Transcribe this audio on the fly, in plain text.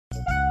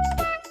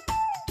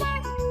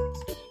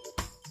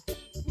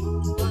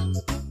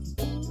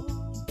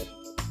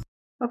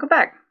Welcome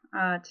back.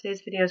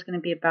 Today's video is going to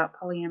be about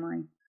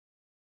polyamory.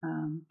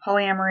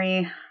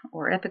 Polyamory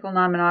or ethical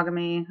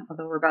non-monogamy,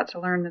 although we're about to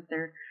learn that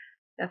they're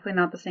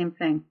definitely not the same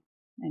thing.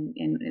 And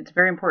it's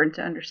very important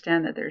to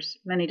understand that there's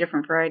many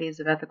different varieties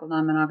of ethical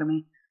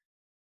non-monogamy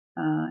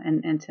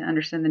and to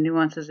understand the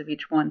nuances of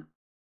each one.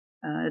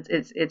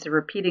 It's a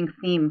repeating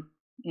theme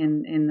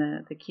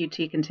in the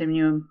QT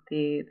Continuum,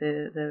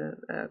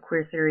 the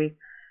queer theory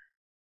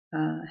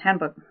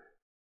handbook.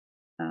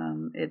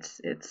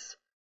 It's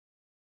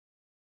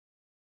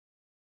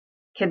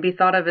can be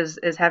thought of as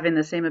having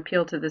the same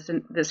appeal to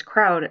this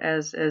crowd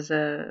as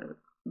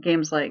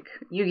games like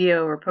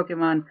Yu-Gi-Oh or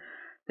Pokemon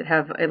that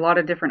have a lot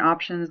of different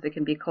options that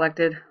can be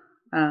collected.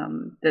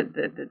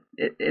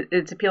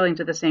 It's appealing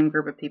to the same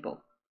group of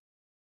people,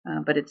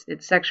 but it's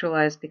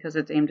sexualized because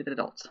it's aimed at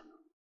adults.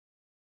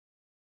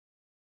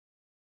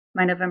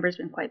 My November's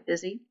been quite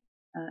busy.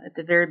 At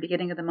the very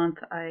beginning of the month,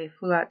 I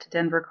flew out to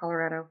Denver,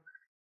 Colorado,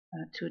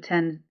 to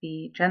attend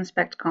the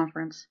GenSpect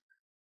conference,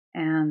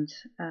 and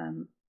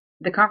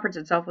the conference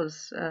itself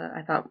was,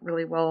 I thought,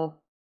 really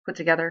well put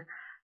together,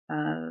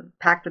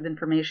 packed with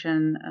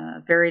information,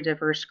 very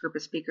diverse group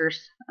of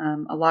speakers,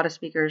 a lot of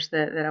speakers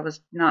that I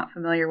was not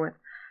familiar with,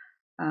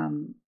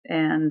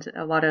 and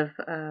a lot of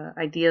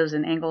ideas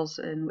and angles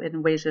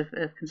and ways of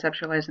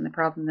conceptualizing the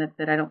problem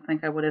that I don't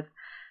think I would have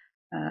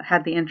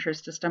had the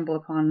interest to stumble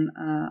upon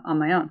on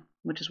my own,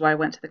 which is why I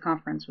went to the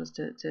conference, was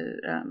to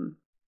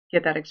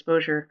get that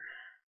exposure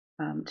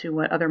to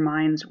what other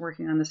minds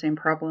working on the same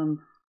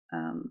problem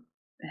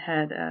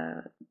had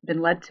been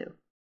led to.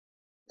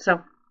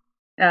 So,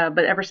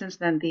 but ever since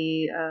then,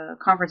 the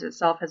conference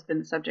itself has been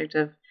the subject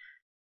of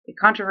a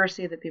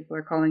controversy that people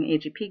are calling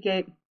AGP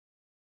Gate.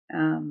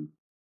 And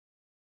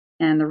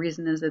the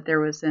reason is that there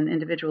was an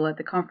individual at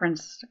the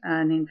conference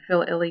named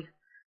Phil Illey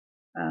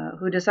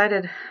who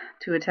decided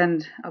to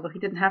attend, although he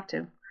didn't have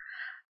to,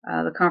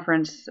 the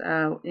conference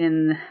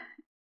in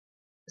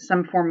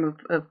some form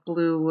of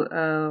blue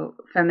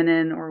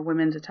feminine or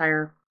women's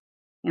attire.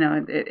 You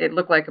know, it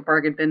looked like a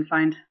bargain bin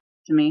find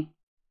to me,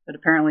 but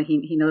apparently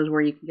he knows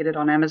where you can get it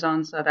on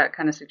Amazon, so that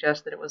kind of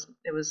suggests that it was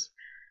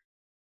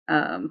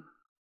well,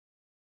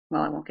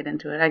 I won't get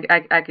into it.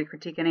 I could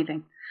critique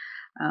anything,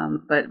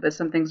 but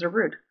some things are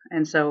rude,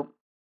 and so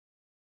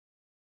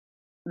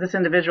this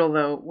individual,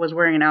 though, was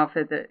wearing an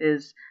outfit that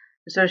is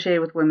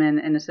associated with women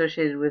and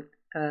associated with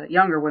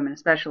younger women,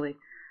 especially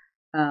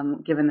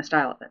given the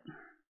style of it,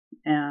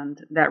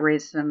 and that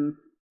raised some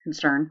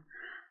concern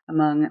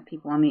among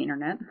people on the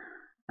internet.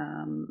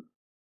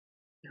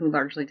 Who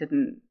largely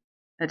didn't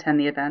attend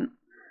the event.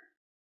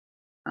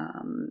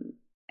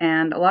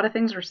 And a lot of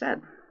things were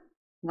said.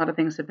 A lot of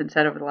things have been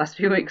said over the last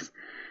few weeks.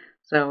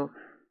 So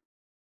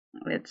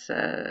it's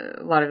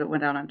a lot of it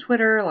went out on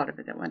Twitter, a lot of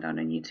it went out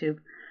on YouTube.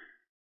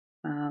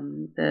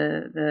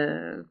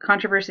 The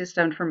controversy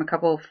stemmed from a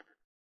couple of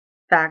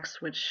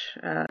facts, which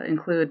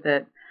include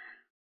that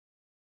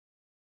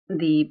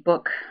the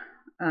book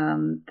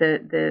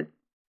that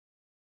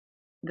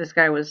this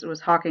guy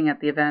was hawking at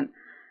the event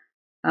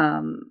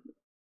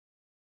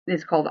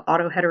is called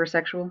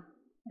Auto-Heterosexual,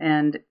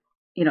 and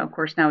you know, of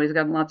course, now he's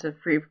gotten lots of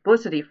free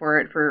publicity for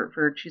it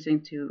for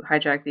choosing to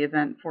hijack the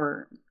event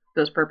for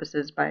those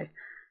purposes by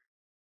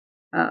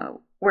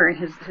wearing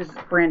his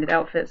branded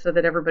outfit so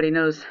that everybody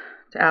knows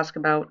to ask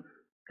about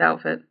the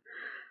outfit,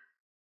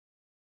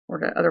 or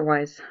to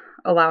otherwise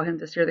allow him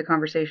to steer the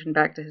conversation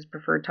back to his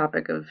preferred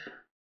topic of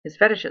his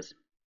fetishes,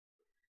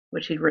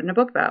 which he'd written a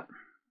book about.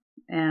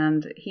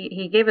 And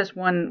he gave us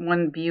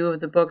one view of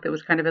the book that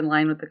was kind of in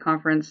line with the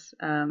conference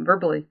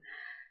verbally.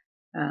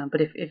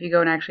 But if you go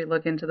and actually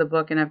look into the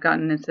book, and I've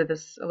gotten into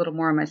this a little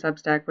more on my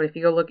Substack, but if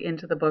you go look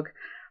into the book,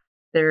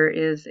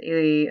 there's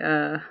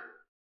a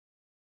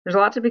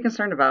lot to be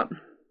concerned about.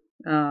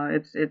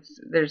 It's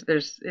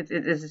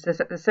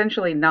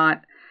essentially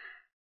not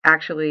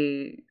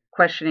actually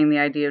questioning the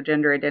idea of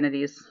gender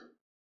identities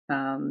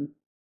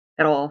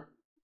at all,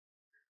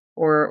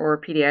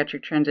 or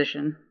pediatric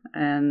transition,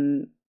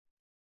 and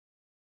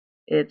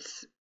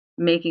it's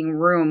making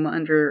room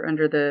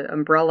under the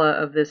umbrella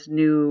of this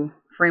new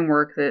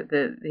framework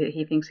that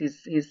he thinks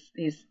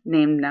he's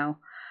named now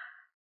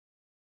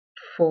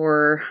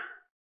for,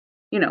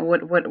 you know,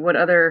 what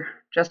other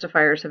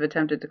justifiers have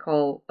attempted to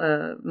call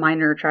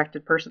minor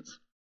attracted persons,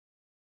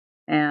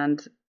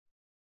 and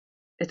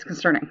it's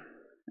concerning.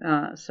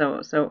 But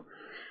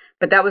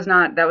that was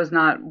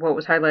not what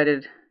was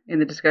highlighted in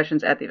the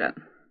discussions at the event.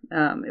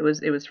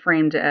 It was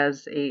framed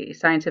as a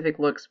scientific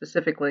look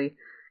specifically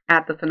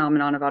at the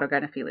phenomenon of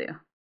autogynephilia,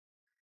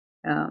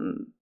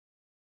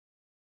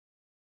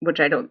 which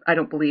I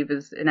don't believe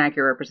is an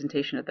accurate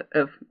representation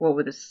of what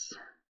was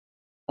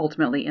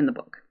ultimately in the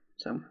book.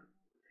 So,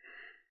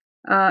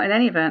 in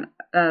any event,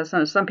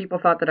 some people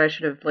thought that I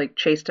should have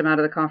chased him out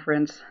of the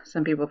conference.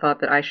 Some people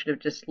thought that I should have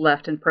just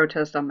left and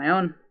protest on my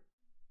own.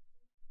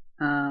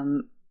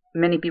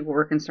 Many people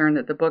were concerned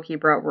that the book he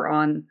brought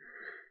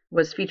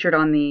was featured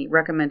on the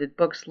recommended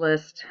books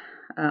list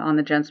on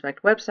the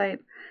GenSpect website.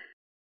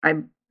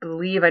 I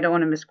believe, I don't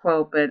want to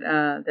misquote, but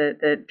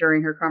that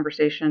during her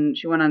conversation,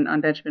 she went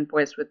on Benjamin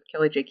Boyce with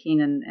Kelly J.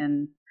 Keenan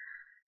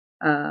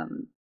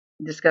and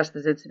discussed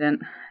this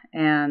incident.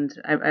 And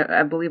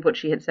I believe what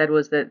she had said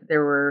was that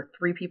there were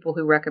 3 people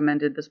who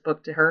recommended this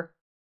book to her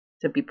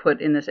to be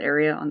put in this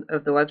area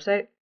of the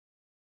website.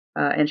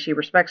 And she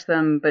respects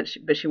them, but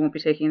she won't be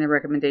taking their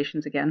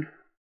recommendations again.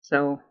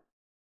 So,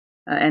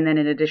 and then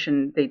in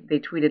addition, they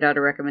tweeted out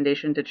a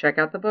recommendation to check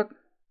out the book.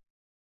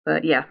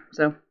 But yeah,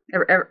 so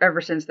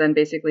ever since then,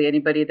 basically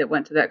anybody that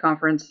went to that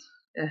conference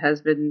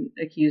has been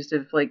accused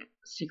of like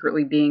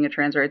secretly being a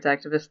trans rights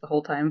activist the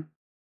whole time.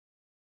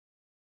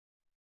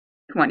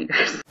 Come on, you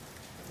guys.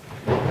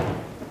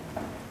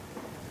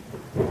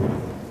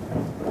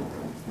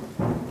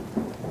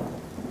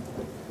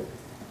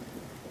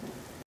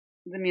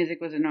 The music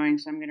was annoying,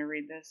 so I'm going to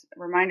read this. A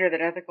reminder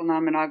that ethical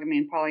non-monogamy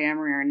and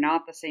polyamory are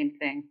not the same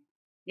thing.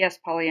 Yes,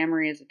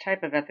 polyamory is a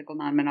type of ethical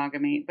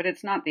non-monogamy, but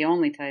it's not the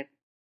only type.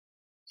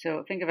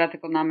 So think of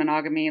ethical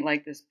non-monogamy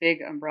like this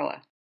big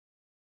umbrella.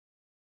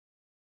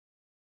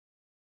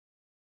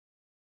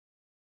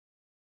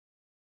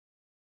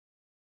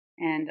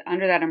 And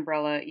under that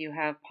umbrella, you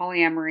have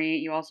polyamory,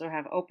 you also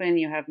have open,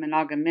 you have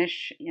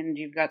monogamish, and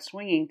you've got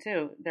swinging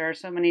too. There are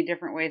so many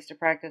different ways to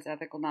practice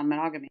ethical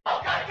non-monogamy.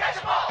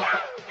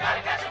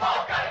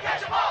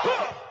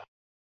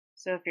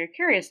 So if you're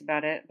curious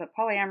about it, but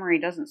polyamory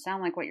doesn't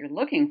sound like what you're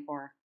looking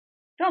for,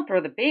 don't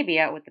throw the baby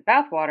out with the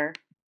bathwater.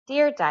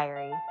 Dear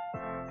Diary,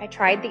 I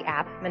tried the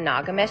app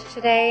Monogamish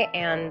today,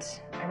 and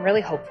I'm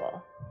really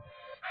hopeful.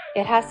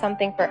 It has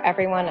something for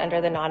everyone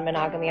under the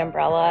non-monogamy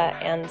umbrella,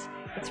 and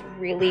it's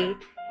really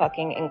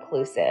fucking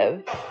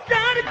inclusive.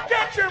 Gotta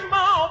catch 'em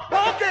all,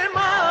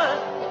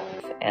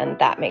 Pokemon! And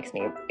that makes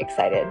me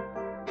excited.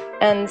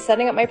 And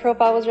setting up my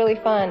profile was really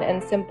fun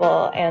and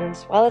simple, and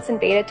while it's in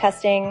beta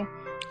testing,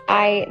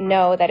 I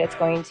know that it's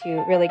going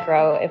to really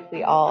grow if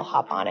we all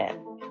hop on it.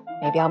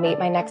 Maybe I'll meet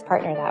my next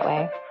partner that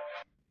way.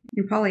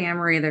 In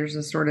polyamory, there's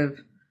a sort of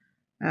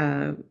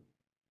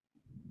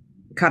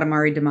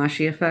Katamari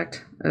Damacy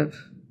effect of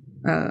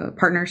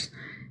partners.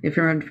 If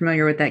you're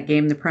unfamiliar with that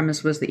game, the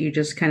premise was that you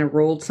just kind of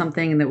rolled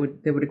something and that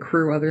would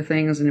accrue other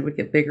things, and it would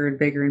get bigger and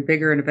bigger and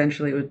bigger, and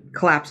eventually it would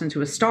collapse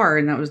into a star,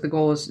 and that was the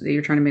goal, is that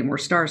you're trying to make more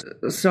stars.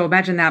 So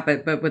imagine that,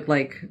 but with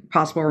like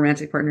possible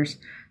romantic partners.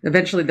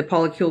 Eventually the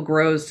polycule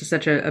grows to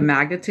such a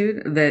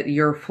magnitude that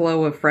your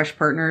flow of fresh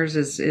partners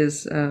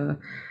is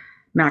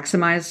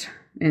maximized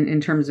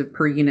in terms of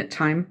per unit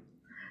time.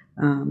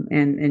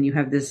 And you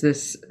have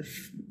this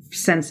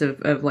sense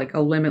of like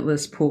a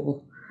limitless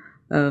pool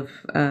of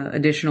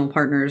additional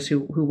partners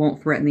who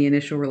won't threaten the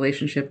initial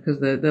relationship,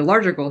 because the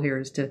larger goal here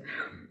is to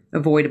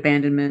avoid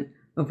abandonment,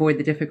 avoid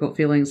the difficult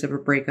feelings of a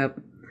breakup,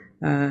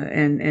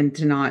 and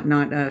to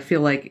not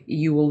feel like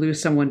you will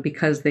lose someone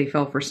because they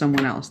fell for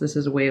someone else. This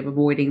is a way of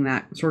avoiding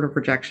that sort of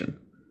rejection.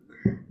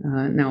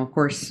 Now, of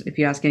course, if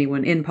you ask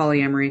anyone in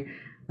polyamory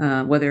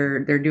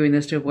whether they're doing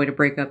this to avoid a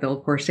breakup, they'll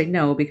of course say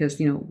no, because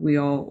we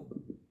all,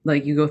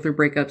 like, you go through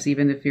breakups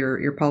even if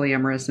you're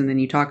polyamorous, and then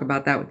you talk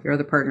about that with your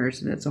other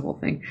partners, and it's a whole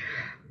thing.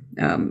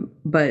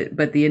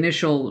 But the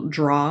initial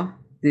draw,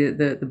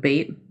 the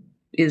bait,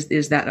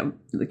 is that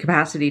the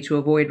capacity to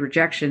avoid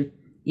rejection,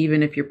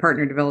 even if your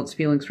partner develops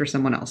feelings for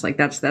someone else. Like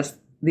that's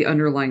the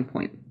underlying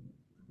point,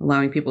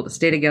 allowing people to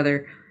stay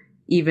together,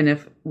 even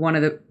if one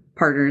of the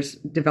partners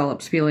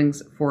develops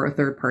feelings for a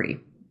third party.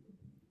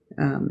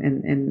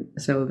 And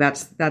so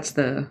that's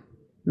the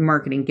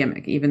marketing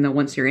gimmick. Even though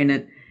once you're in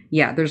it,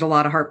 yeah, there's a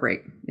lot of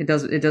heartbreak. It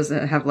does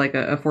have like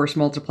a force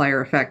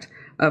multiplier effect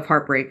of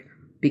heartbreak,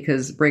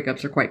 because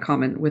breakups are quite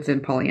common within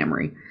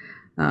polyamory.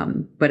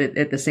 But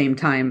at the same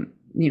time,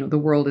 the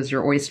world is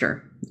your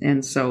oyster,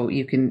 and so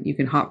you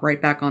can hop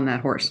right back on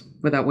that horse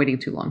without waiting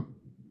too long,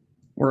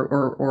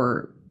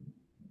 or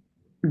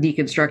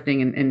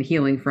deconstructing and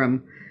healing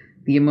from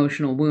the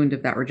emotional wound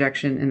of that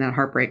rejection and that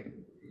heartbreak.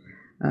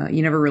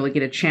 You never really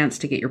get a chance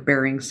to get your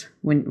bearings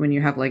when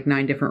you have like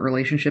 9 different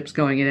relationships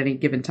going at any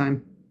given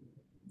time.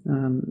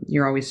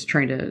 You're always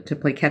trying to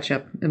play catch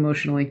up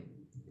emotionally,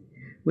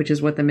 which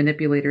is what the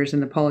manipulators in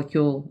the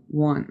polycule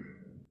want.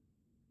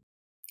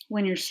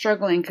 When you're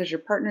struggling because your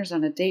partner's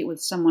on a date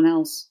with someone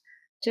else,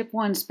 tip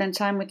 1, spend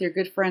time with your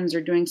good friends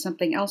or doing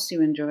something else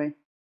you enjoy.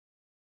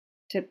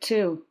 Tip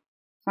 2,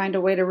 find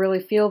a way to really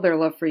feel their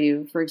love for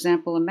you. For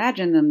example,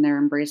 imagine them there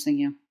embracing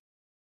you.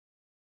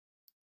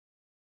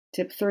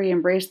 Tip 3,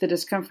 embrace the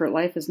discomfort.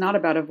 Life is not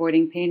about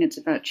avoiding pain, it's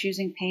about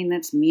choosing pain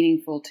that's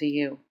meaningful to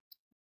you.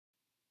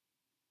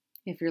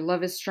 If your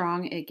love is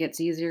strong, it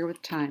gets easier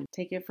with time.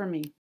 Take it from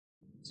me.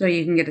 So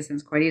you can get a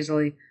sense quite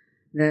easily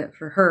that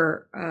for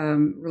her,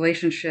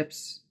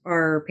 relationships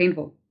are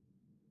painful.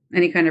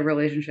 Any kind of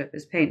relationship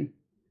is pain.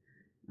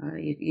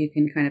 You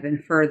can kind of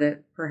infer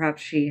that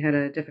perhaps she had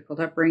a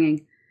difficult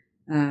upbringing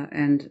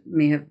and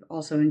may have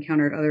also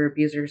encountered other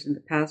abusers in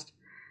the past.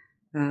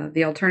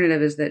 The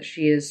alternative is that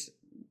she is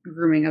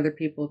grooming other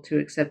people to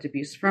accept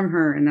abuse from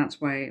her, and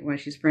that's why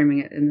she's framing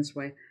it in this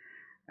way.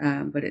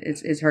 But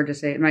it's hard to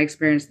say. In my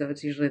experience, though,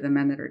 it's usually the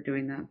men that are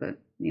doing that.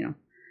 But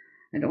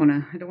I don't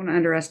want to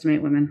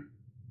underestimate women.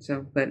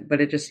 So,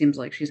 but it just seems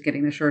like she's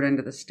getting the short end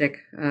of the stick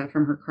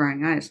from her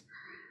crying eyes.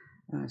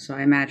 So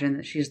I imagine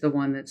that she's the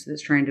one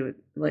that's trying to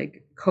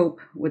like cope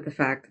with the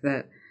fact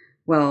that,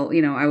 well,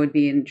 I would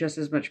be in just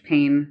as much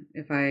pain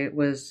if I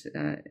was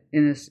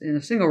in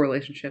a single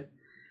relationship,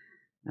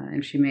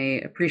 and she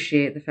may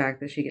appreciate the fact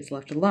that she gets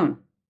left alone.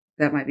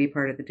 That might be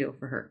part of the deal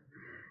for her.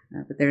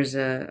 But there's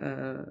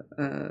a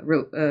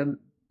real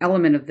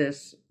element of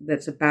this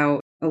that's about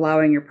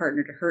allowing your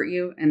partner to hurt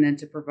you and then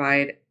to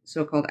provide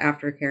so-called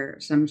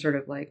aftercare, some sort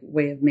of like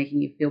way of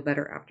making you feel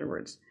better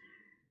afterwards.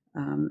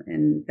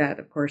 And that,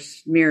 of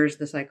course, mirrors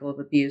the cycle of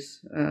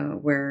abuse,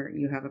 where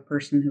you have a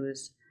person who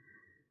is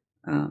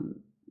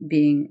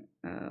being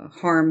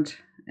harmed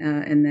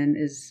and then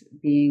is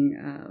being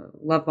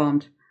love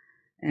bombed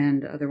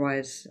and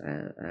otherwise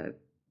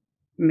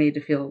made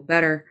to feel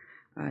better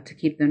to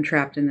keep them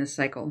trapped in this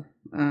cycle.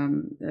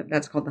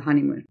 That's called the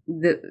honeymoon.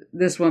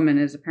 This woman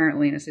is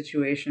apparently in a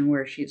situation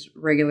where she's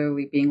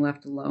regularly being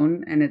left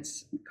alone, and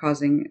it's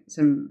causing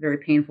some very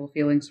painful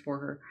feelings for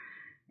her.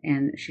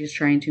 And she's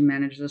trying to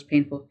manage those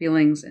painful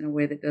feelings in a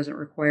way that doesn't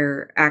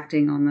require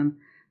acting on them,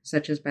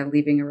 such as by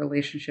leaving a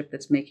relationship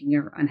that's making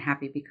her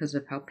unhappy because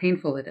of how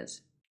painful it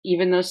is.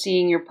 Even though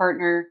seeing your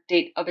partner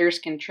date others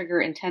can trigger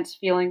intense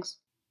feelings,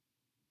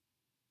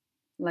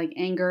 like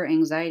anger,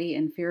 anxiety,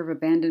 and fear of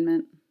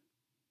abandonment,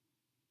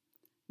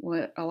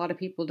 what a lot of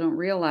people don't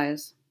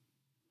realize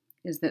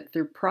is that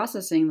through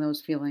processing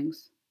those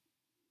feelings,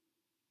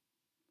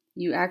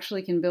 you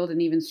actually can build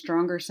an even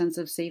stronger sense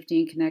of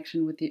safety and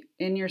connection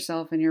in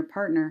yourself and your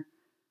partner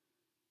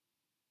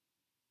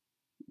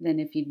than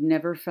if you'd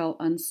never felt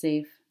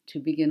unsafe to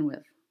begin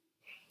with.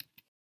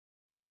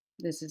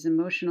 This is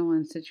emotional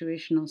and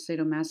situational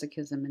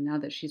sadomasochism, and now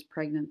that she's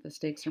pregnant, the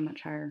stakes are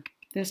much higher.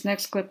 This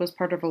next clip was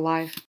part of a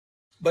live.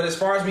 But as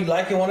far as me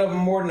liking one of them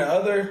more than the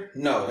other,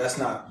 no, that's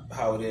not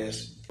how it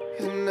is.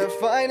 And I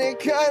find it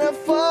kind of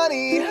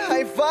funny,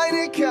 I find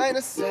it kind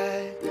of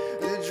sad.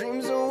 The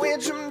dreams of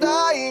which I'm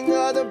dying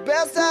are the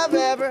best I've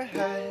ever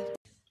had.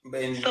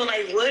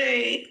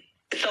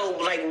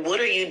 What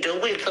are you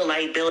doing to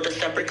like build a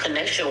separate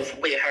connection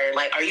with her?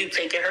 Like, are you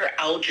taking her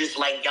out just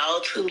like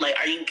y'all two? Like,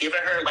 are you giving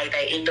her like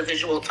that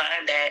individual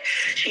time that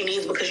she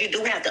needs? Because you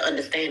do have to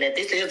understand that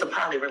this is a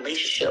poly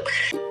relationship.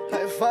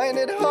 I find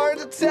it hard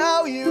to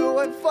tell you,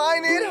 I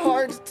find it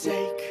hard to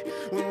take.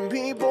 When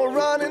people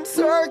run in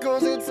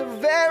circles, it's a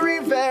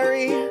very,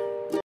 very...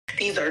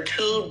 These are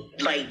two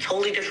like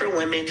totally different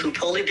women, two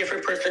totally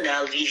different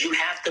personalities. You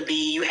have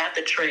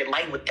to tread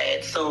light with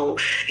that. So,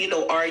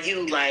 are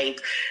you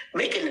like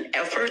making an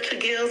effort to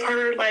give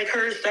her like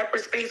her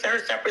separate space, her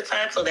separate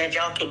time so that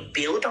y'all can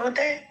build on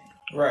that?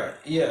 Right.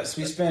 Yes,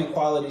 we spend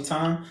quality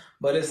time,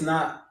 but it's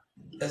not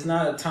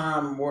a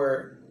time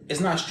where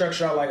it's not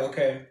structured out like,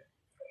 okay.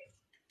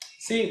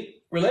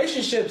 See,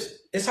 relationships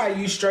is how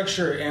you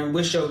structure and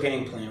what's your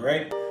game plan,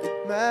 right?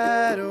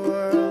 Mad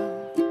world.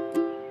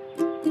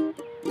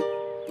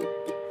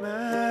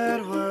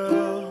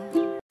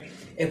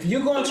 If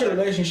you go into a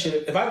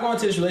relationship, if I go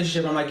into this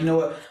relationship, I'm like, you know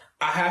what?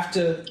 I have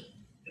to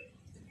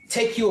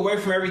take you away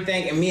from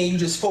everything and me and you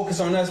just focus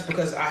on us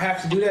because I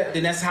have to do that,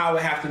 then that's how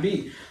it have to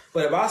be.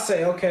 But if I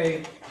say,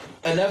 okay,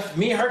 enough,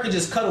 me and her can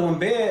just cuddle in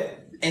bed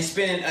and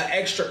spend an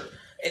extra,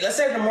 let's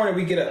say in the morning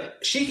we get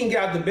up, she can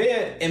get out the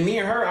bed and me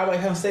and her, I like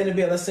her stay in the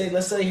bed. Let's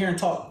stay here and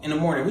talk in the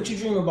morning. What you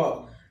dream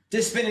about?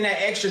 Just spending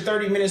that extra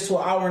 30 minutes to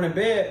an hour in the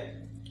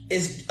bed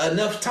is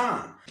enough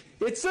time.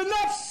 It's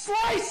enough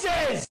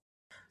slices!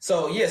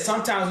 So yeah,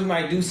 sometimes we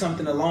might do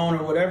something alone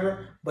or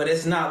whatever, but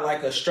it's not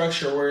like a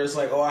structure where it's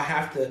like, oh, I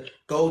have to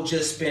go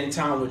just spend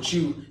time with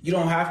you. You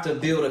don't have to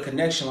build a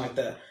connection like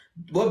that.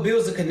 What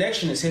builds a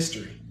connection is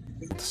history.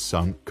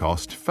 Sunk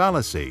cost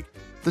fallacy,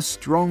 the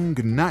strong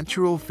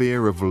natural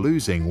fear of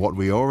losing what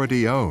we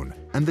already own,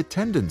 and the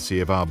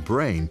tendency of our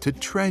brain to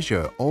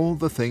treasure all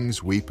the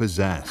things we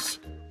possess.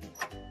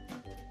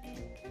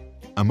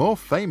 A more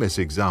famous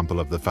example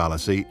of the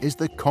fallacy is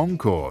the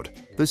Concorde,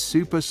 the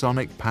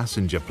supersonic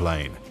passenger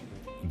plane.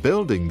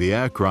 Building the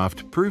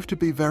aircraft proved to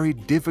be very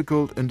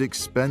difficult and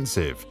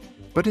expensive,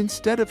 but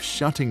instead of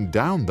shutting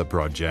down the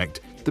project,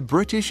 the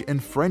British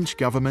and French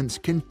governments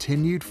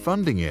continued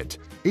funding it,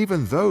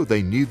 even though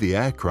they knew the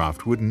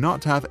aircraft would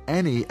not have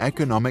any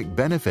economic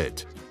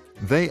benefit.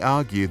 They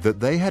argued that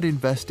they had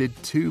invested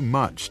too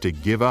much to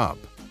give up.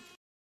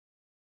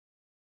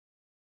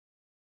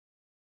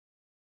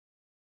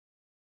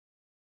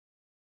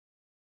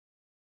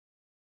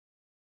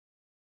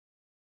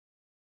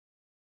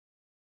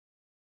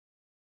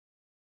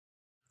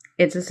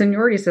 It's a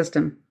seniority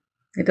system.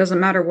 It doesn't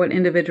matter what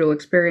individual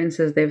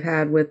experiences they've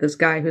had with this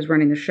guy who's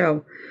running the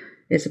show.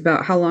 It's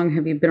about how long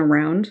have you been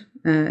around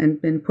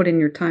and been put in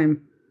your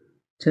time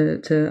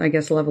to I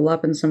guess level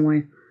up in some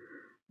way.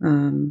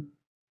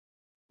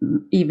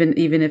 Even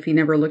if he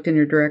never looked in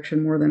your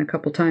direction more than a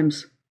couple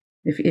times.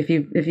 If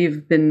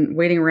you've been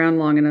waiting around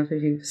long enough,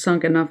 if you've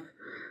sunk enough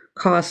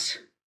cost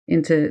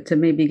into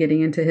maybe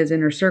getting into his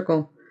inner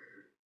circle,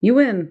 you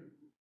win.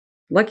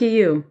 Lucky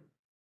you.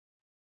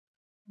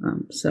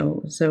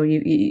 So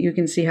you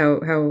can see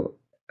how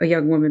a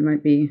young woman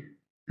might be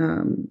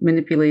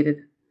manipulated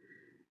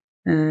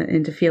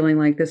into feeling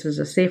like this is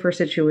a safer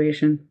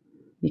situation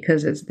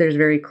because there's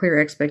very clear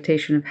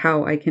expectation of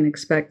how I can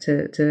expect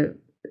to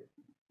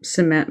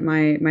cement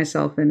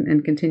myself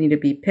and continue to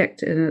be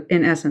picked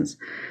in essence,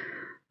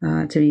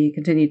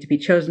 continue to be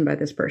chosen by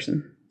this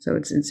person. So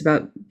it's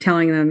about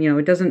telling them,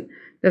 it doesn't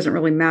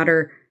really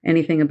matter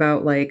anything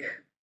about like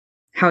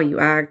how you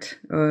act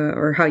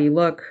or how you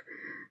look.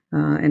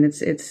 And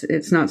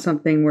it's not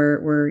something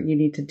where you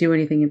need to do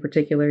anything in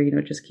particular,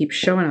 just keep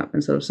showing up.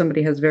 And so if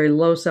somebody has very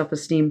low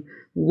self-esteem,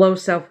 low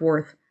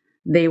self-worth,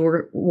 they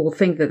will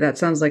think that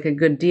sounds like a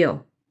good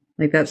deal.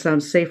 Like that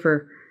sounds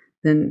safer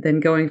than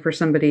going for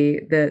somebody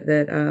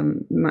that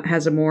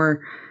has a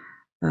more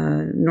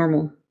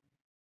normal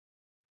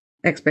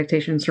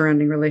expectation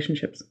surrounding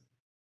relationships.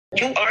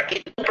 You are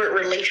in separate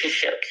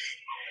relationships.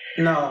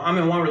 No, I'm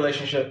in one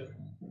relationship.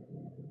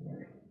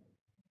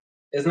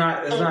 It's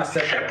not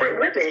separate. Separate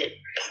women.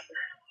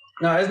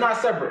 No, it's not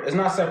separate.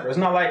 It's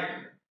not like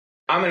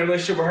I'm in a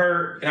relationship with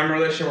her and I'm in a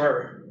relationship with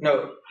her.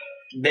 No,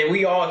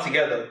 we all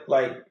together.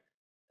 Like,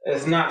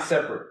 it's not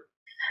separate.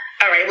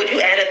 All right, would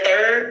you add a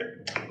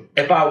third?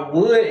 If I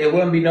would, it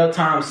wouldn't be no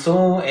time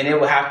soon, and it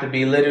would have to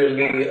be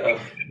literally,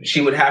 she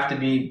would have to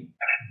be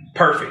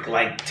perfect,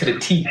 like to the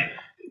T.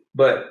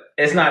 But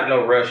it's not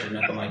no rush or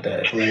nothing like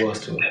that if we was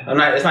to.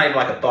 It's not even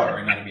like a thought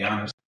right now, to be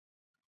honest.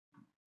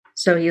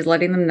 So he's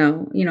letting them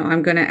know,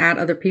 I'm going to add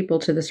other people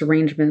to this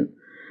arrangement.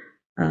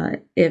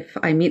 If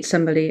I meet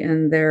somebody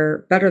and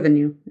they're better than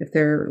you, if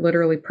they're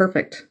literally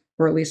perfect,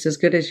 or at least as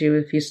good as you,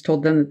 if he's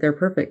told them that they're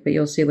perfect, but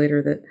you'll see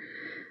later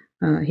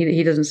that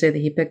he doesn't say that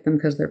he picked them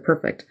because they're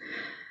perfect.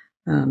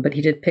 But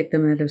he did pick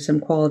them out of some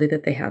quality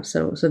that they have.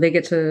 So they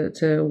get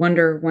to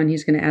wonder when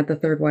he's going to add the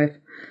third wife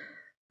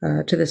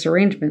to this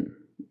arrangement.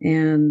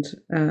 And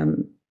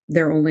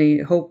their only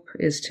hope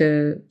is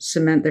to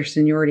cement their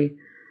seniority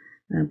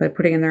by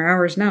putting in their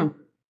hours now.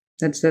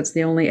 That's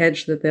the only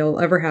edge that they'll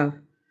ever have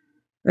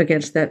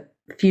against that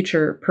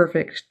future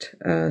perfect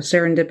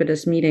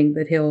serendipitous meeting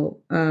that he'll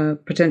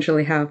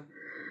potentially have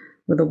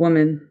with a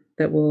woman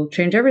that will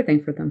change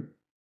everything for them.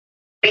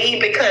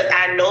 Because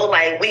I know,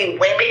 like, we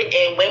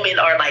women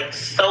are, like,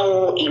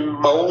 so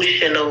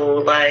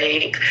emotional,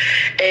 like,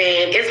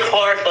 and it's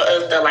hard for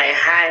us to, like,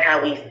 hide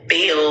how we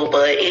feel,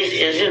 but it's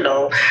just,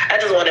 I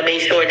just want to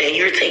make sure that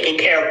you're taking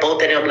care of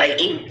both of them, like,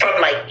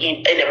 from, like,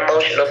 an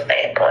emotional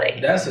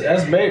standpoint.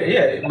 That's maybe,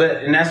 yeah,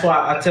 and that's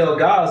why I tell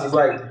guys, it's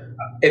like,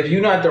 if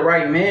you're not the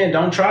right man,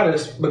 don't try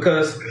this,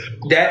 because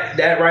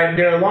that right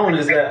there alone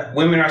is that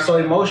women are so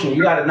emotional.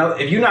 You got to know,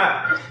 if you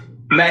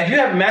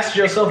haven't mastered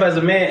yourself as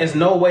a man, there's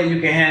no way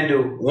you can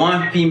handle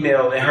one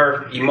female and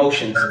her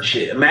emotions and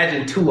shit.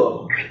 Imagine two of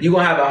them. You're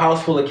going to have a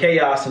house full of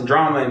chaos and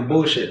drama and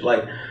bullshit.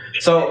 Like,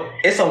 so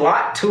it's a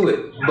lot to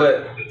it,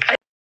 but...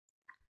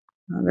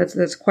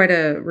 That's quite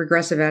a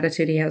regressive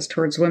attitude he has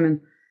towards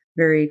women.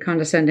 Very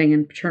condescending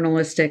and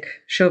paternalistic,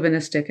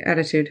 chauvinistic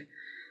attitude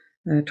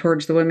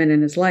towards the women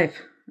in his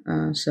life.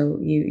 So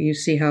you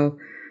see how...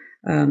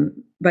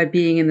 by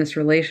being in this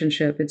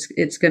relationship,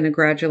 it's going to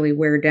gradually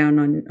wear down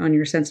on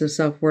your sense of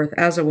self-worth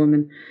as a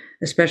woman,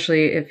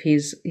 especially if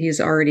he's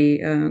already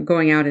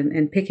going out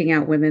and picking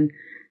out women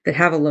that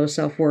have a low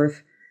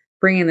self-worth,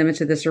 bringing them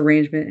into this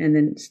arrangement and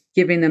then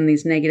giving them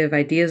these negative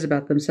ideas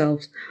about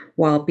themselves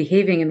while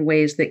behaving in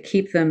ways that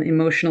keep them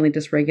emotionally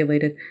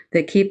dysregulated,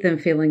 that keep them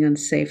feeling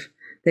unsafe,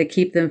 that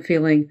keep them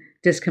feeling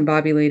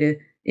discombobulated,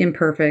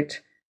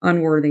 imperfect,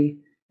 unworthy,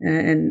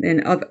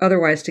 and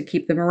otherwise to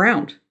keep them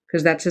around.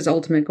 Because that's his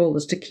ultimate goal,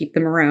 is to keep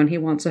them around. He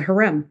wants a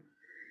harem.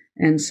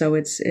 And so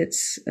it's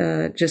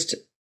just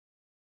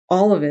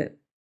all of it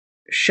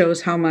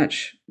shows how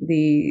much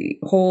the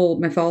whole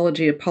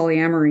mythology of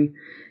polyamory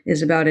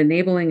is about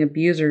enabling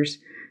abusers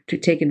to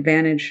take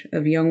advantage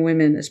of young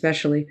women,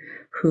 especially,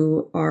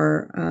 who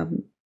are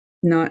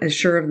not as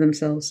sure of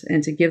themselves,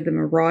 and to give them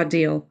a raw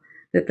deal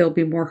that they'll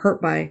be more hurt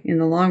by in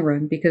the long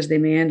run, because they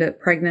may end up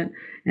pregnant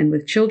and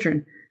with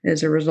children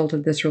as a result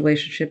of this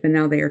relationship. And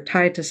now they are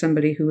tied to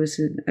somebody who is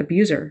an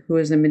abuser, who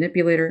is a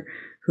manipulator,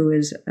 who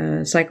is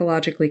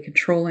psychologically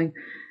controlling,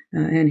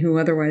 and who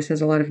otherwise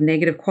has a lot of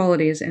negative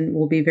qualities and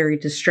will be very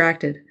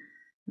distracted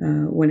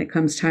when it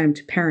comes time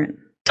to parent.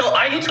 So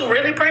are you two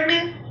really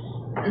pregnant?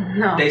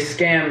 No. They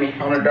scammed me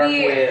on a dark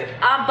web.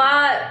 I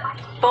bought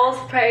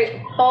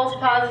false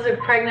positive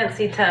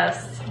pregnancy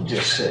tests.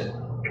 Just shit.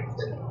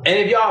 And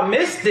if y'all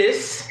missed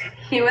this...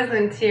 He was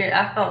in tears.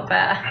 I felt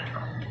bad.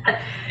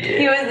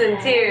 He was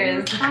in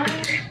tears.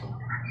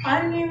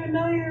 I didn't even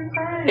know you were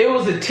crying. It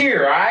was a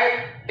tear,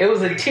 alright? It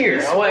was a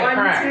tear. I wasn't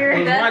crying. Tear. It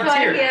was That's one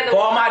tear. For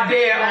all my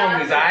dead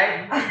homies,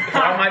 alright?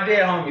 For all my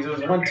dead homies, it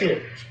was one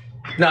tear.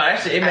 No,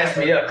 that shit, it messed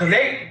me up. Because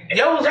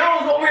y'all was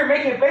over here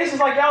making faces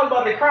like y'all was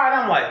about to cry.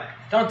 And I'm like,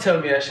 don't tell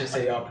me that shit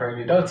say y'all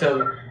pregnant. Don't tell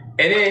me.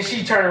 And then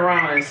she turned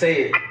around and said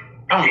it.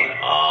 I'm like,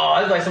 oh,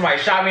 it's like somebody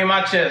shot me in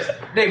my chest.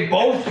 They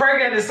both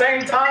pregnant at the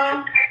same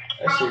time?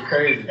 That shit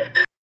crazy.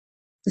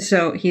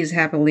 So he's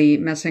happily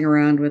messing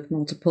around with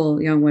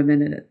multiple young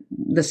women at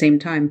the same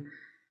time,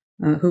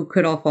 who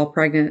could all fall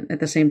pregnant at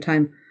the same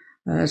time,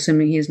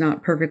 assuming he's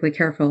not perfectly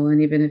careful.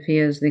 And even if he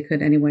is, they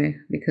could anyway,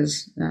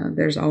 because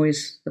there's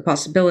always the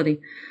possibility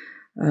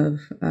of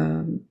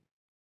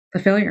a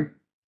failure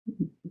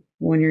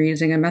when you're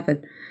using a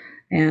method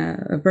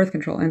of birth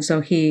control. And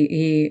so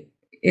he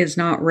is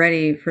not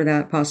ready for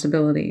that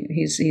possibility.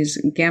 He's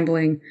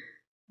gambling.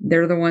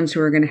 They're the ones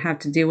who are going to have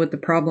to deal with the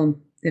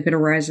problem if it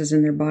arises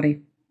in their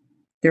body.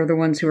 They're the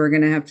ones who are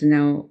going to have to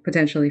now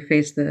potentially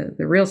face the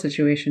real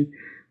situation,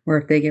 where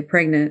if they get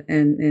pregnant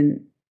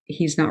and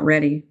he's not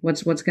ready,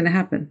 what's going to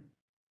happen?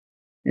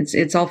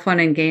 It's all fun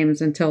and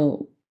games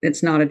until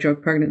it's not a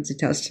joke pregnancy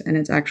test and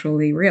it's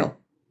actually real.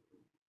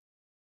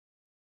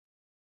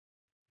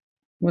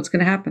 What's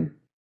going to happen?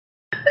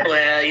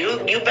 Well,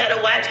 you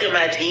better watch him,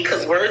 IG,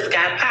 because words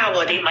got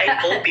power. They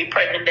might both be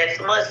pregnant next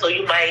month, so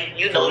you might,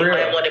 you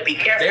might want to be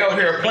careful. They over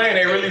here playing,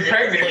 they really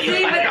pregnant.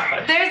 See,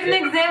 but there's an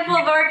example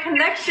of our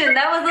connection.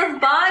 That was us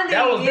bonding,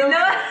 That was you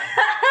know?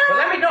 But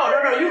let me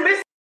know. No, you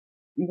missed.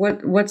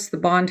 What's the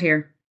bond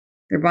here?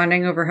 They're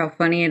bonding over how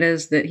funny it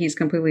is that he's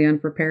completely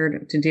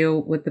unprepared to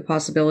deal with the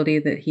possibility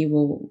that he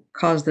will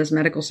cause this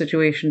medical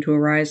situation to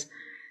arise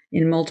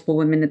in multiple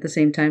women at the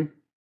same time.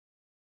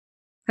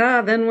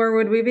 Then where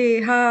would we be?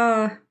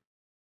 Get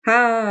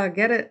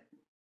it?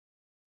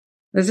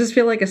 Does this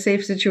feel like a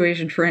safe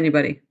situation for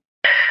anybody?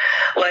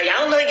 Well,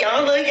 y'all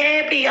look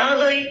happy, y'all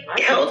look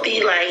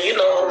healthy, like,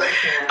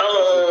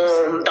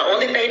 the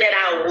only thing that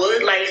I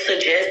would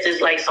suggest is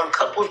some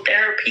couple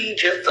therapy,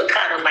 just to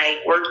kind of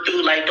work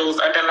through those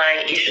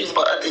underlying issues.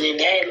 But other than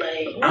that,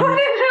 what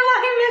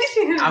underlying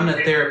issues? I'm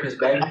the therapist,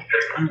 baby.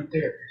 I'm the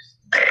therapist.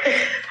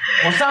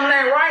 When something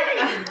ain't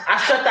right, I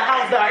shut the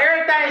house down.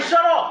 Everything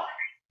shut off.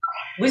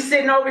 We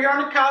sitting over here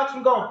on the couch.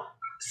 We gonna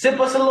sip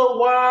us a little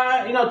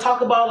wine,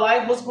 talk about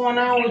life, what's going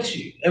on with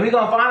you, and we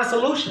gonna find a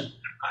solution.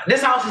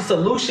 This house is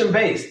solution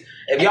based.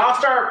 If y'all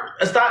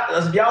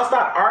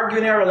stop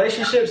arguing in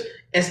relationships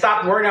and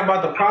stop worrying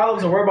about the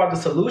problems and worry about the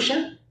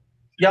solution,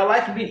 y'all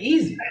life would be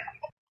easy.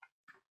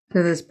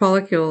 So this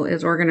polycule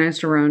is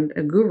organized around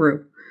a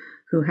guru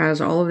who has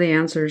all of the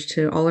answers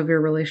to all of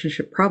your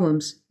relationship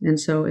problems. And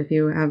so if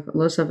you have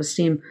low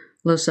self-esteem,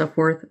 low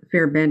self-worth,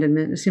 fear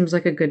abandonment, it seems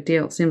like a good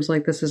deal. It seems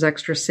like this is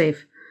extra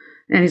safe.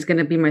 And he's going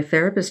to be my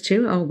therapist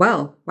too? Oh,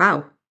 well,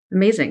 wow,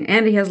 amazing.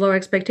 And he has low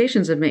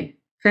expectations of me.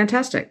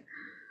 Fantastic.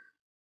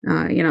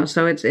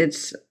 So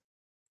it's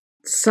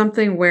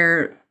something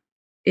where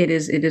it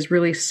is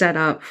really set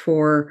up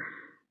for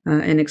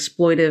an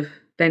exploitive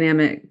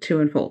dynamic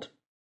to unfold.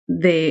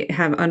 They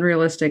have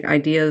unrealistic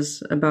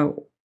ideas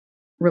about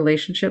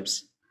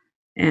relationships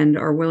and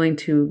are willing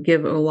to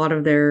give a lot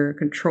of their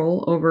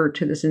control over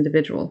to this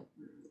individual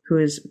who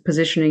is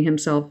positioning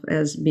himself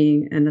as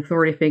being an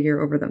authority figure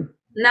over them.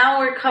 Now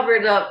we're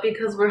covered up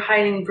because we're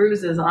hiding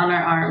bruises on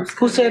our arms.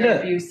 Who said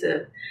that?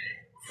 Abusive.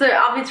 So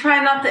I'll be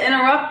trying not to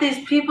interrupt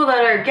these people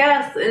that are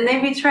guests, and they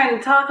be trying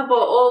to talk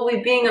about,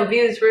 we being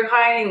abused, we're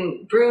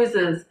hiding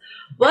bruises.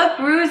 What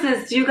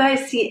bruises do you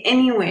guys see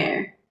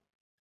anywhere?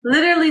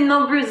 Literally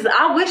no bruises.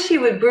 I wish he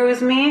would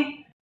bruise me.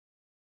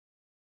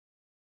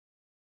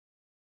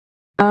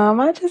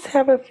 I just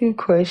have a few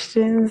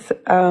questions.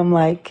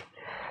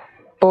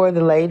 For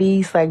the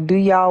ladies, do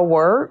y'all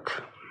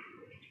work?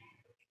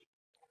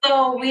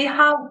 So we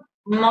have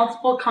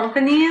multiple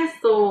companies.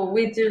 So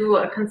we do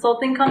a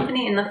consulting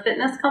company and a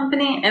fitness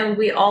company, and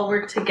we all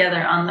work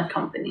together on the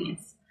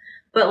companies.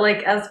 But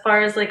as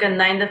far as a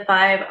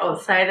 9-to-5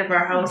 outside of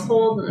our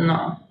household,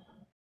 no.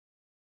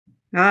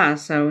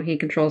 So he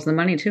controls the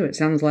money too, it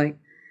sounds like.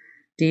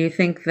 Do you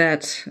think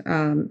that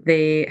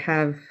they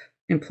have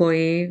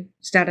employee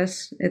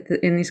status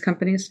in these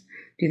companies?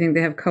 Do you think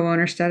they have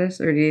co-owner status,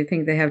 or do you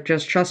think they have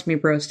just trust me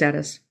bro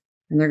status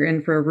and they're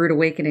in for a rude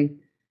awakening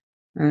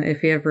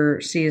if he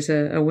ever sees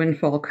a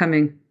windfall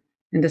coming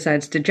and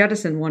decides to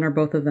jettison one or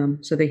both of them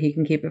so that he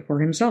can keep it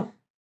for himself?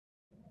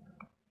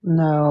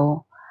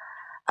 No.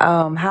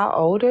 How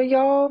old are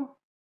y'all?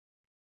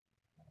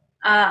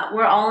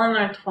 We're all in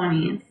our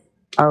 20s.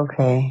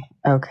 Okay.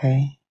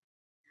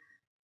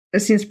 It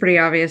seems pretty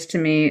obvious to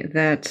me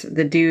that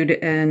the dude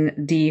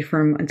and Dee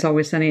from It's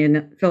Always Sunny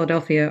in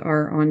Philadelphia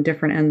are on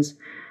different ends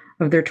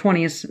of their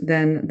 20s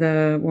than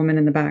the woman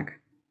in the back.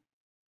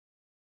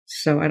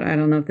 So I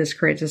don't know if this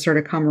creates a sort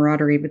of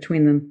camaraderie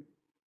between them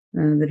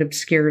that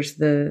obscures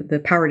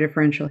the power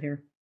differential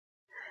here.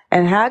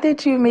 And how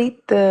did you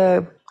meet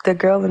the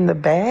girl in the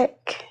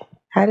back?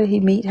 How did he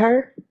meet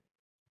her?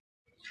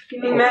 He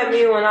met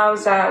me when I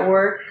was at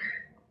work.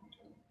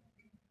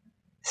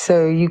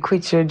 So you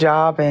quit your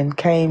job and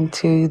came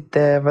to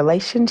the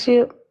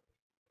relationship?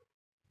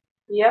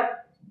 Yep.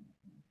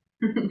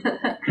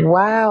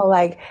 Wow,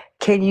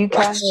 can you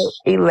kind of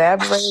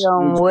elaborate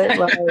on what,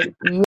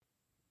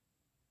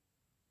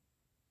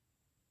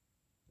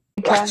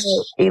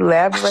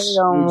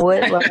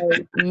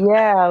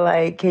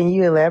 can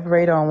you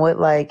elaborate on what,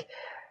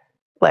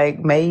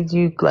 made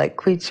you,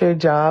 quit your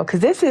job?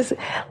 Because this is,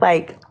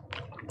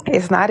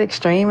 it's not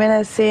extreme in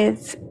a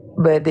sense,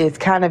 but it's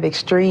kind of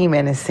extreme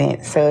in a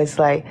sense. So it's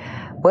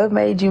what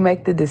made you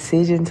make the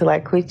decision to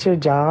like quit your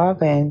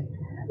job and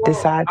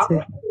decide I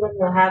to? was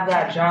going to have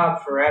that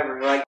job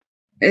forever. Like,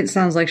 it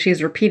sounds like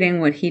she's repeating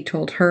what he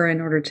told her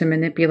in order to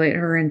manipulate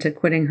her into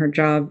quitting her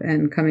job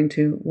and coming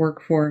to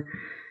work for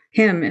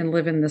him and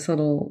live in this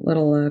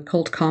little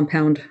cult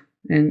compound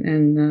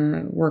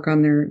and work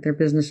on their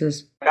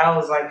businesses. that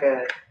was like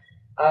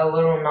a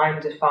little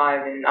 9 to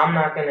 5, and I'm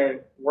not going to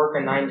work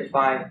a 9 to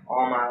 5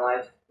 all my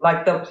life.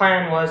 Like, the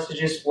plan was to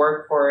just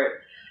work for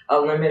a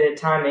limited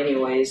time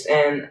anyways,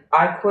 and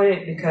I quit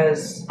it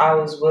because I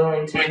was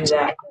willing to do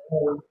that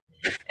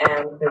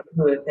and to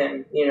do with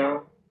him, you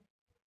know.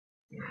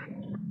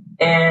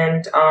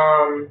 And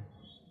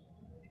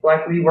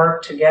like, we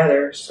work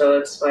together, so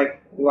it's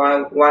like,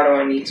 why do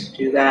I need to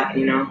do that,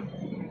 you know?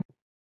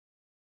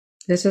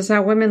 This is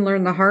how women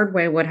learn the hard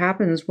way what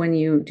happens when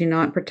you do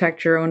not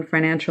protect your own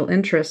financial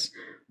interests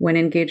when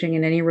engaging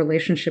in any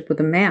relationship with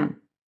a man,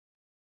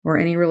 or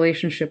any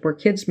relationship where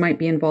kids might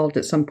be involved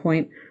at some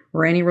point,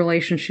 or any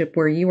relationship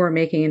where you are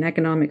making an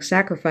economic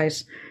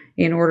sacrifice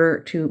in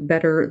order to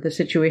better the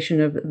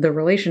situation of the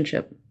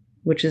relationship,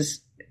 which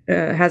is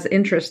has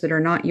interests that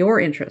are not your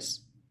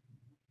interests.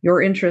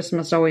 Your interests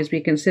must always be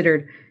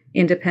considered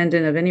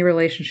independent of any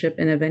relationship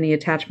and of any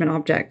attachment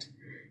object.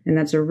 And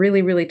that's a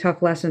really, really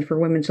tough lesson for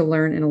women to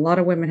learn, and a lot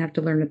of women have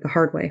to learn it the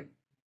hard way.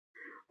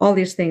 All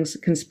these things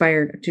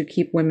conspired to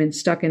keep women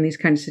stuck in these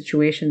kind of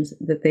situations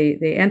that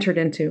they entered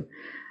into,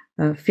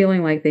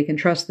 feeling like they can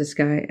trust this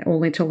guy,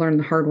 only to learn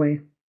the hard way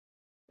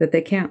that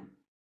they can't.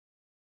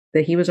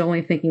 That he was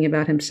only thinking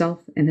about himself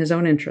and his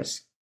own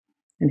interests.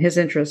 And his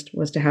interest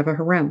was to have a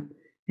harem,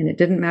 and it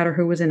didn't matter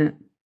who was in it.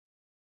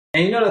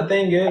 And you know the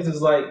thing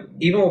is like,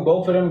 even with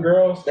both of them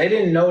girls, they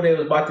didn't know they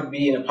was about to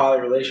be in a poly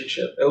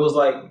relationship. It was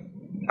like,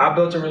 I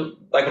built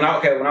like when I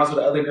was with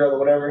the other girl or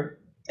whatever,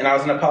 and I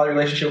was in a poly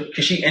relationship,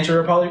 because she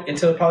entered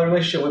into a poly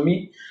relationship with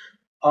me.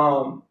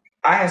 I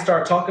had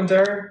started talking to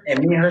her, and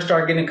me and her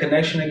started getting a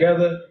connection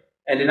together.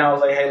 And then I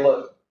was like, hey,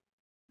 look,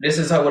 this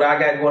is what I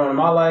got going on in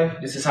my life.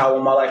 This is how I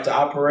want my life to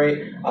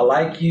operate. I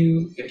like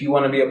you. If you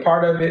want to be a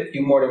part of it,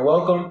 you're more than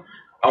welcome.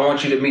 I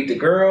want you to meet the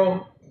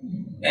girl.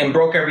 And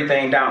broke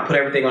everything down, put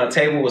everything on the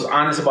table, was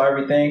honest about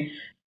everything.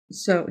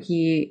 So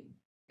he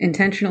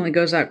intentionally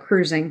goes out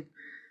cruising,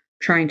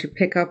 trying to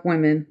pick up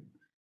women,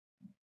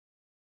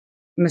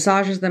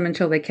 massages them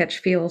until they catch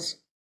feelings,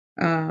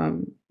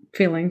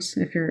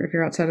 if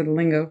you're outside of the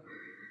lingo.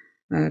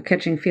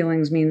 Catching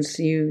feelings means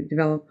you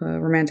develop a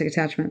romantic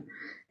attachment.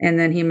 And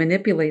then he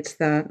manipulates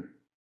that.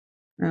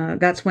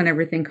 That's when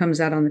everything comes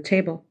out on the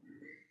table.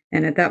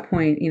 And at that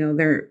point, you know,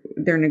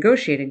 they're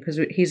negotiating, because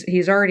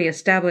he's already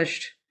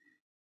established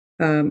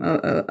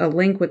a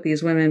link with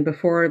these women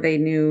before they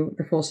knew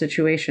the full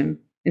situation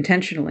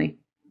intentionally.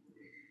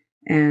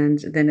 And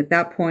then at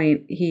that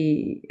point,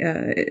 he,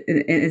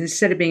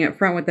 instead of being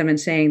upfront with them and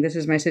saying, this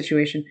is my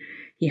situation,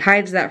 he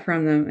hides that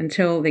from them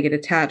until they get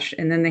attached.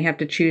 And then they have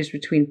to choose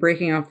between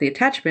breaking off the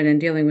attachment and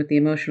dealing with the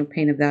emotional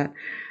pain of that,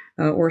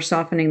 or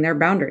softening their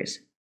boundaries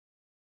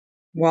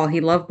while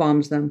he love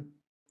bombs them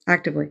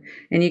actively.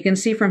 And you can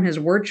see from his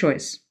word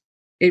choice,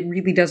 it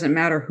really doesn't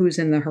matter who's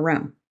in the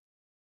harem.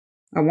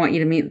 I want you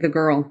to meet the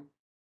girl,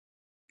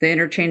 the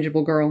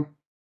interchangeable girl.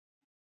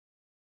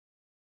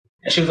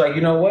 And she was like,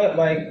 you know what?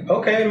 Like,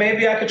 okay,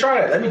 maybe I could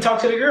try that. Let me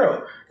talk to the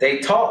girl. They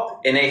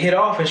talked and they hit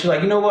off, and she's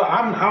like, you know what?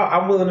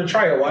 I'm willing to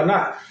try it. Why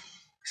not?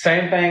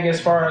 Same thing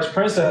as far as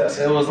Princess.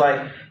 It was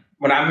like,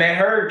 when I met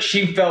her,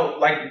 she felt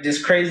like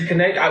this crazy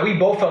connection. We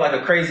both felt like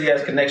a crazy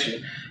ass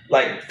connection,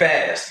 like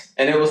fast.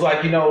 And it was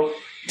like, you know,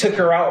 took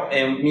her out,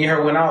 and me and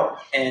her went out,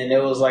 and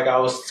it was like I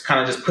was kind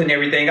of just putting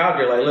everything out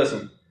there. Like,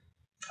 listen,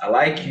 I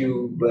like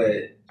you,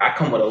 but I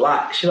come with a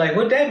lot. She's like,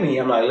 what that mean?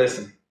 I'm like,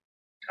 listen,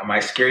 I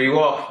might scare you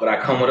off, but I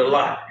come with a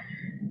lot.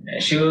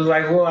 And she was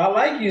like, well, I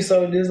like you,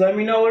 so just let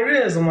me know what it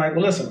is. I'm like,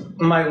 well, listen.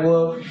 I'm like,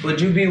 well, would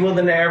you be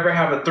willing to ever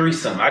have a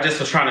threesome? I just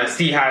was trying to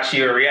see how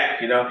she would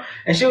react, you know?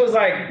 And she was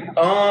like,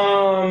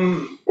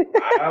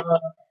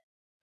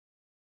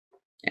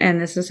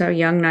 And this is how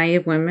young,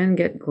 naive women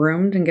get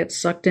groomed and get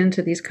sucked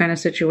into these kind of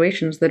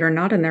situations that are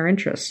not in their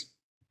interests.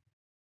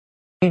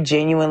 You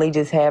genuinely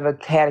just had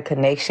a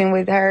connection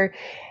with her,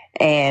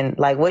 and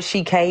like what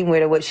she came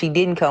with or what she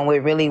didn't come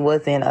with really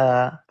wasn't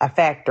a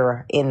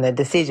factor in the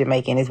decision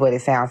making, is what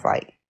it sounds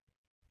like.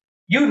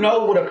 You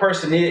know what a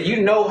person is.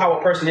 You know how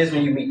a person is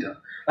when you meet them.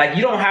 Like,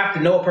 you don't have to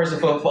know a person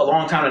for a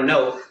long time to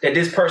know that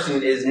this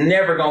person is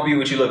never going to be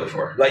what you're looking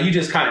for. Like, you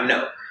just kind of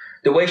know.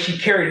 The way she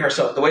carried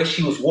herself, the way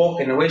she was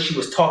walking, the way she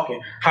was talking,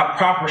 how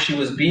proper she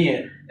was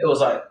being, it was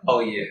like, oh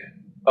yeah,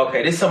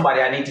 okay, this is somebody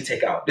I need to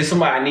take out. This is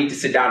somebody I need to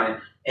sit down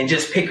and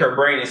just pick her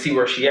brain and see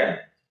where she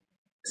at.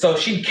 So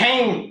she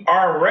came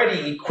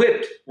already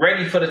equipped,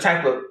 ready for the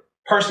type of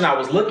person I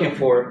was looking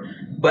for.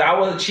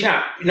 But she's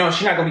not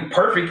gonna be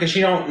perfect, because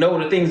she don't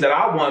know the things that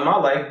I want in my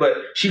life. But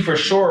she for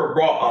sure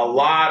brought a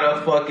lot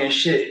of fucking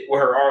shit with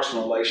her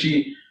arsenal. Like,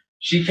 she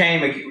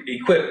came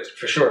equipped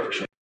for sure.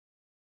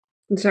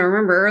 And so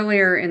remember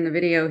earlier in the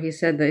video, he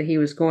said that he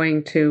was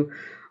going to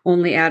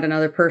only add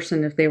another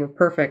person if they were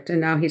perfect.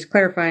 And now he's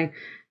clarifying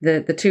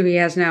The two he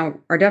has now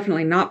are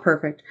definitely not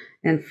perfect.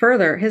 And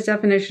further, his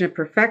definition of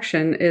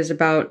perfection is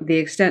about the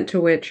extent to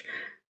which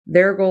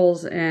their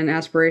goals and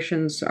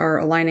aspirations are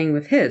aligning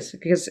with his,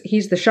 because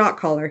he's the shot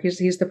caller.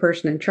 He's the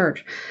person in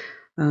charge.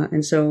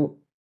 And so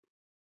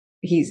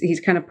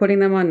he's kind of putting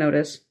them on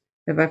notice.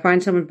 If I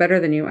find someone better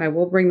than you, I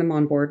will bring them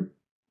on board,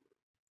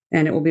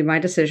 and it will be my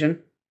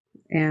decision,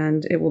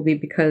 and it will be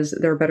because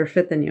they're a better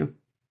fit than you.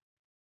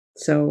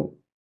 So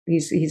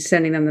he's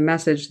sending them the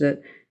message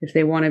that if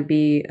they want to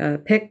be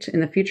picked in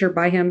the future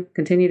by him,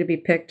 continue to be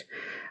picked,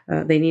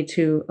 they need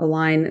to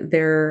align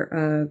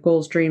their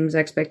goals, dreams,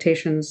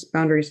 expectations,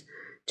 boundaries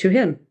to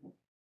him.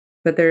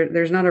 But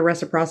there's not a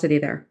reciprocity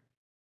there.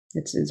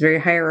 It's very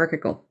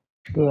hierarchical.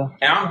 Yeah.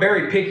 And I'm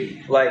very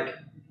picky. Like,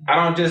 I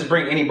don't just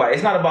bring anybody.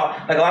 It's not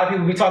about, like, a lot of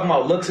people be talking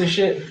about looks and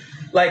shit.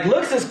 Like,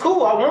 looks is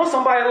cool. I want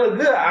somebody to look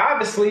good,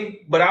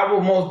 obviously, but I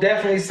will most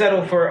definitely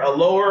settle for a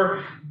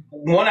lower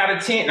 1 out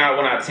of 10, not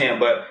 1 out of 10,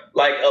 but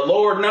like a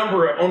lower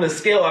number on the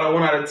scale out of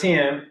 1 out of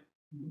 10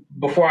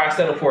 before I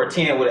settle for a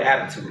 10 with an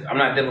attitude. I'm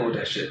not dealing with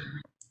that shit.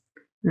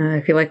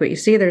 If you like what you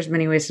see, there's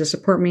many ways to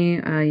support me.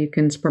 You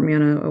can support me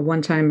on a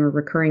one-time or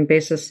recurring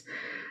basis.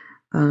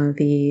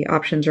 The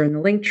options are in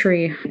the link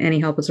tree. Any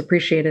help is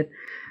appreciated.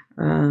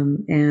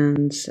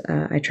 And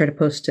I try to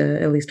post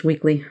at least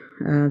weekly.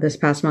 This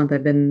past month,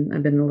 I've been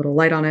a little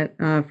light on it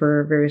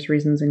for various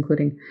reasons,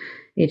 including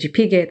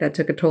AGP Gate that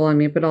took a toll on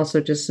me, but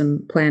also just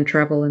some planned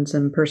travel and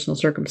some personal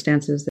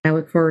circumstances. I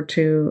look forward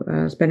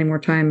to spending more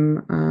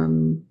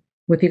time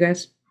with you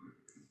guys.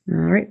 All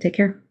right, take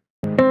care.